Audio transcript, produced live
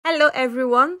Hello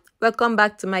everyone, welcome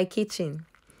back to my kitchen.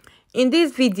 In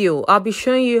this video, I'll be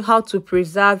showing you how to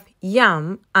preserve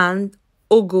yam and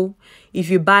ugu if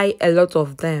you buy a lot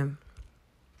of them.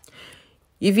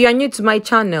 If you are new to my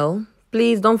channel,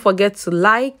 please don't forget to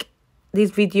like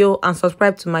this video and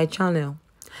subscribe to my channel.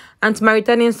 And to my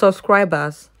returning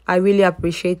subscribers, I really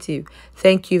appreciate you.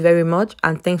 Thank you very much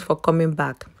and thanks for coming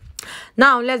back.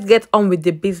 Now let's get on with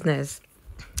the business.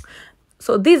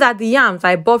 So these are the yams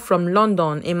I bought from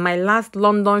London in my last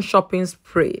London shopping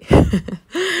spree.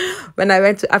 When I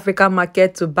went to African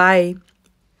market to buy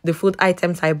the food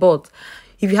items I bought.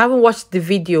 If you haven't watched the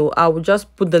video, I will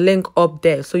just put the link up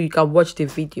there so you can watch the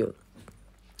video.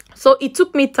 So it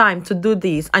took me time to do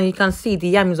this, and you can see the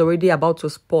yam is already about to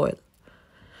spoil.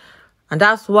 And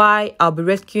that's why I'll be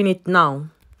rescuing it now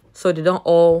so they don't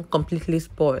all completely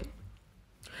spoil.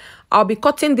 I'll be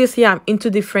cutting this yam into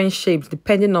different shapes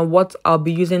depending on what I'll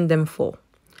be using them for.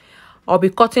 I'll be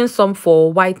cutting some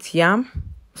for white yam,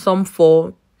 some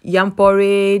for yam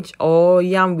porridge or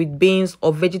yam with beans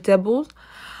or vegetables,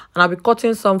 and I'll be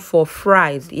cutting some for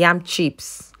fries, yam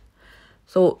chips.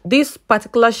 So this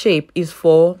particular shape is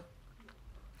for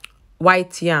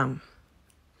white yam,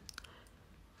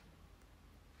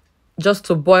 just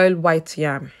to boil white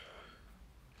yam.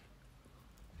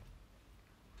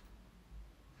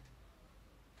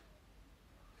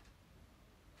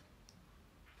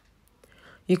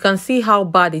 You can see how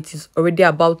bad it is already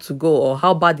about to go, or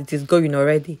how bad it is going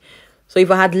already. So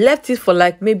if I had left it for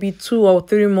like maybe 2 or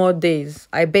 3 more days,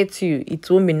 I bet you it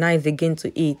won't be nice again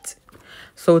to eat.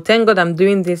 So thank God I'm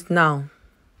doing this now.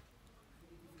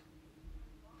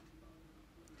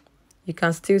 You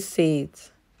can still see it.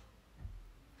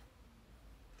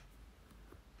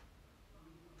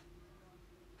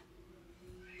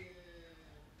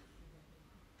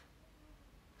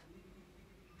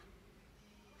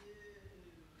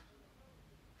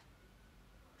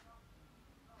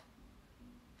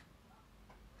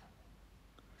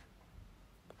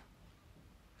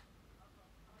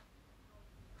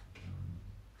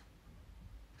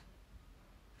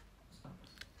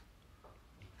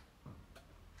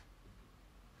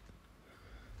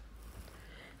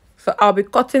 So I'll be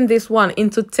cutting this one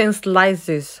into 10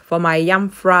 slices for my yam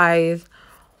fries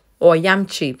or yam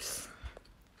chips.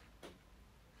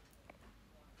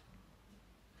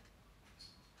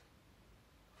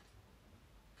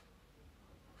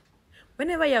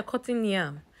 Whenever you're cutting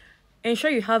yam, ensure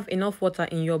you have enough water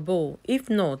in your bowl. If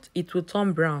not, it will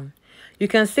turn brown. You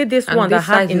can see this one that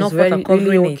had enough water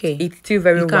covering it. It's still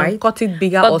very white. You can cut it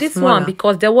bigger or smaller. But this one,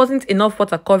 because there wasn't enough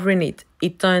water covering it,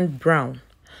 it turned brown.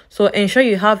 So ensure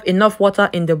you have enough water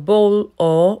in the bowl,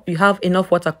 or you have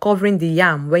enough water covering the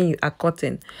yam when you are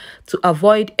cutting, to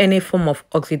avoid any form of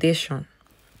oxidation.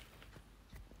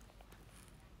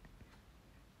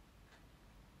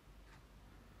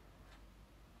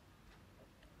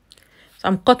 So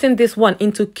I'm cutting this one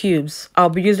into cubes. I'll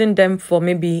be using them for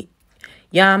maybe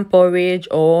yam porridge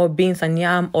or beans and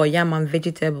yam or yam and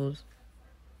vegetables.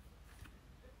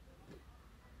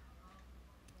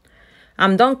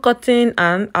 I'm done cutting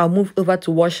and I'll move over to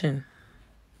washing.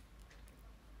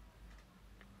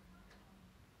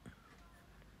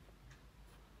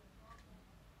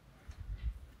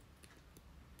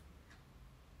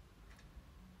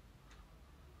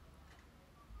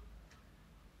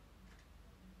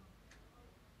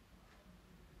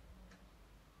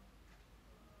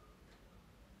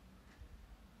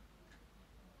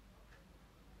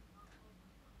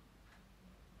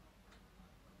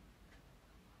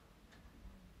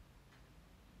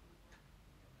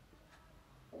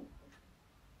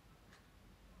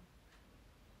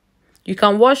 You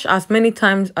can wash as many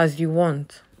times as you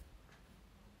want.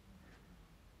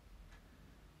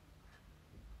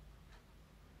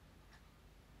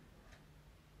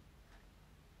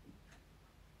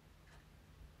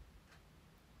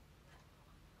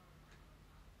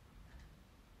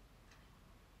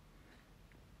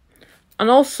 And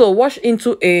also wash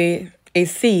into a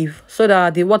sieve so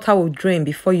that the water will drain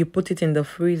before you put it in the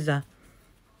freezer.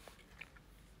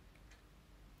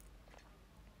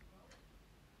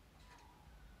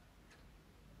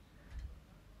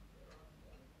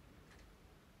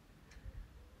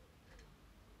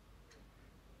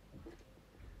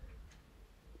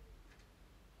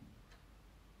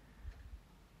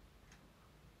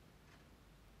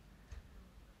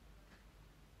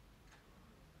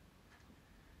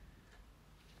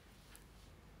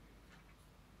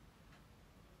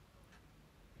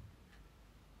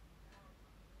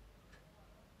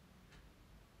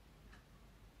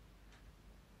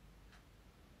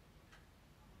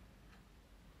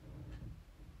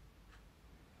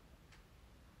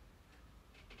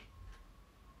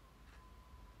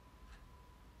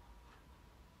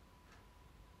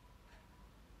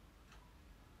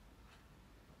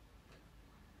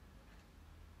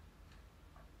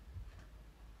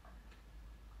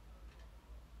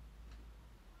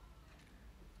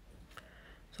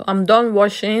 So I'm done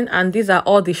washing, and these are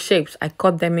all the shapes I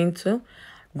cut them into: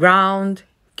 round,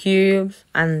 cubes,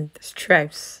 and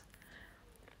stripes.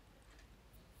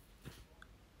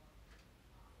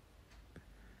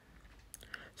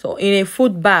 So in a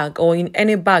food bag or in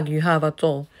any bag you have at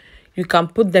all, you can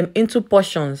put them into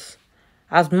portions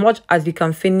as much as you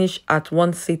can finish at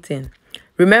one sitting.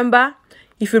 Remember,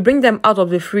 if you bring them out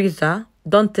of the freezer,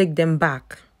 don't take them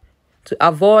back to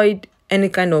avoid any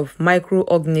kind of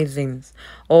microorganisms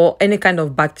or any kind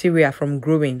of bacteria from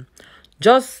growing.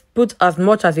 Just put as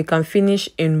much as you can finish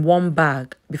in one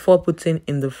bag before putting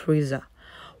in the freezer.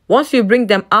 Once you bring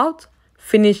them out,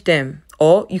 finish them.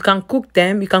 Or you can cook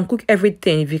them. You can cook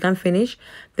everything. If you can finish,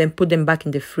 then put them back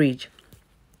in the fridge.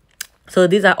 So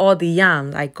these are all the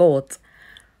yams I got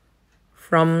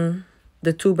from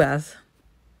the tubers.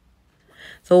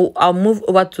 So I'll move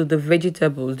over to the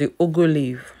vegetables, the ugu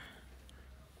leaf.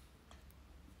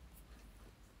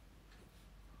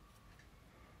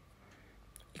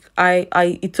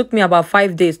 It took me about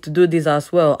 5 days to do this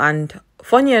as well, and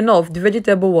funny enough, the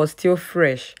vegetable was still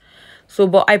fresh. So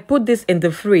but I put this in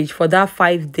the fridge for that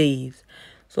 5 days.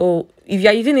 So if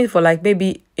you're using it for like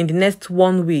maybe in the next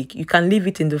 1 week, you can leave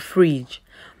it in the fridge.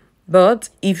 But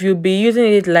if you'll be using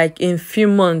it like in few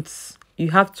months,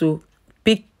 you have to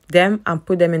pick them and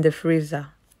put them in the freezer.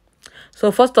 So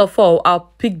first of all,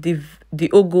 I'll pick the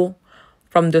ugu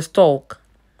from the stalk.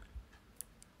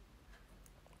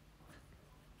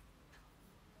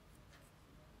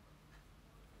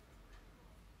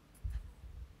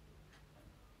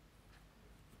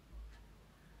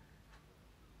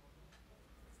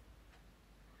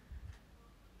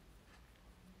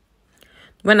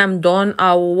 When I'm done,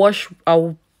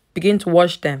 I'll begin to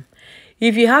wash them.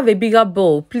 If you have a bigger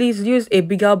bowl, please use a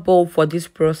bigger bowl for this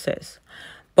process.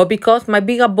 But because my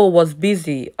bigger bowl was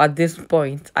busy at this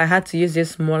point, I had to use a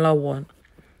smaller one.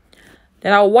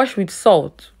 Then I'll wash with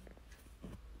salt.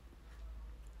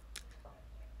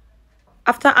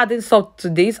 After adding salt to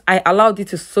this, I allowed it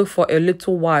to soak for a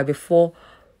little while before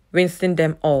rinsing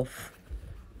them off.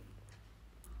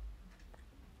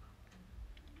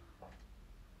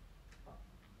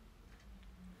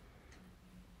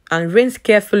 And rinse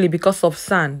carefully because of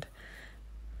sand.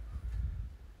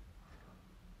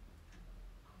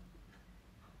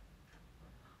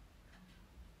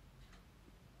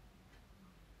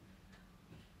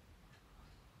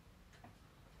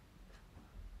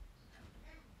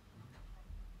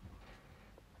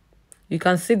 You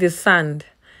can see the sand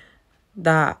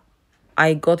that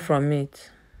I got from it.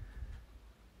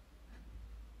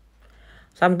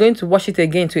 So I'm going to wash it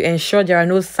again to ensure there are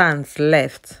no sands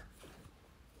left.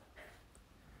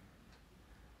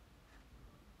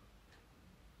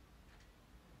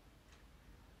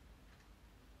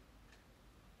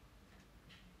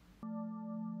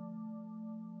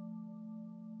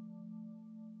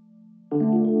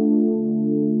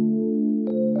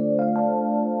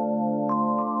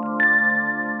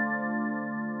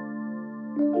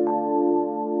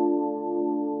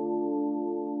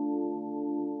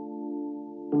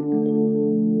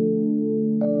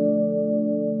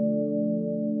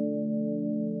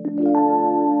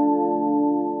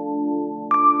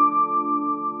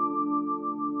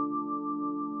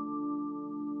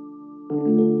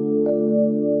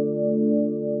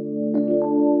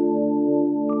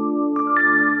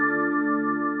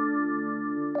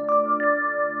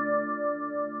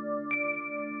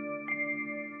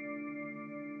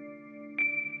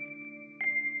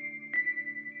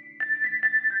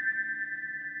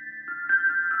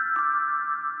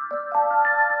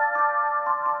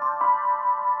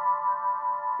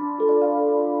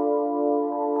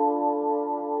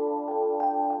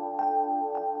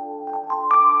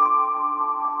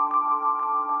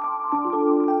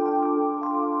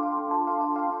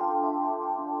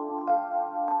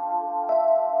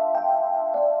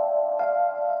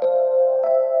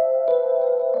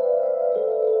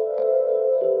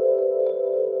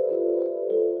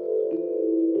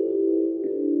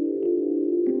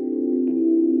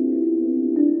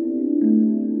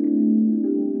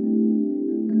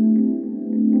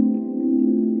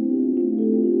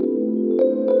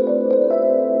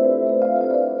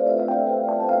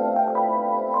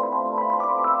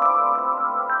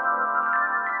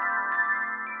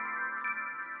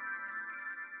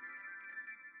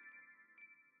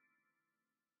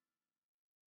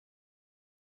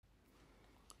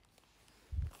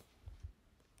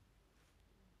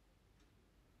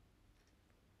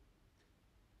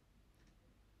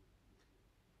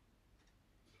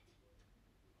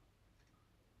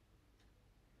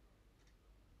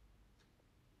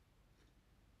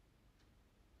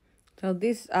 So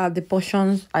these are the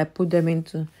portions I put them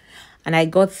into. and I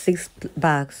got 6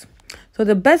 bags. So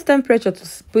the best temperature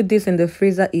to put this in the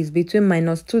freezer is between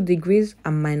 -2 degrees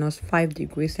and -5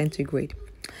 degrees centigrade.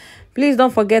 Please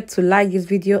don't forget to like this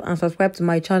video and subscribe to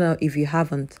my channel if you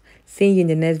haven't. See you in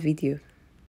the next video.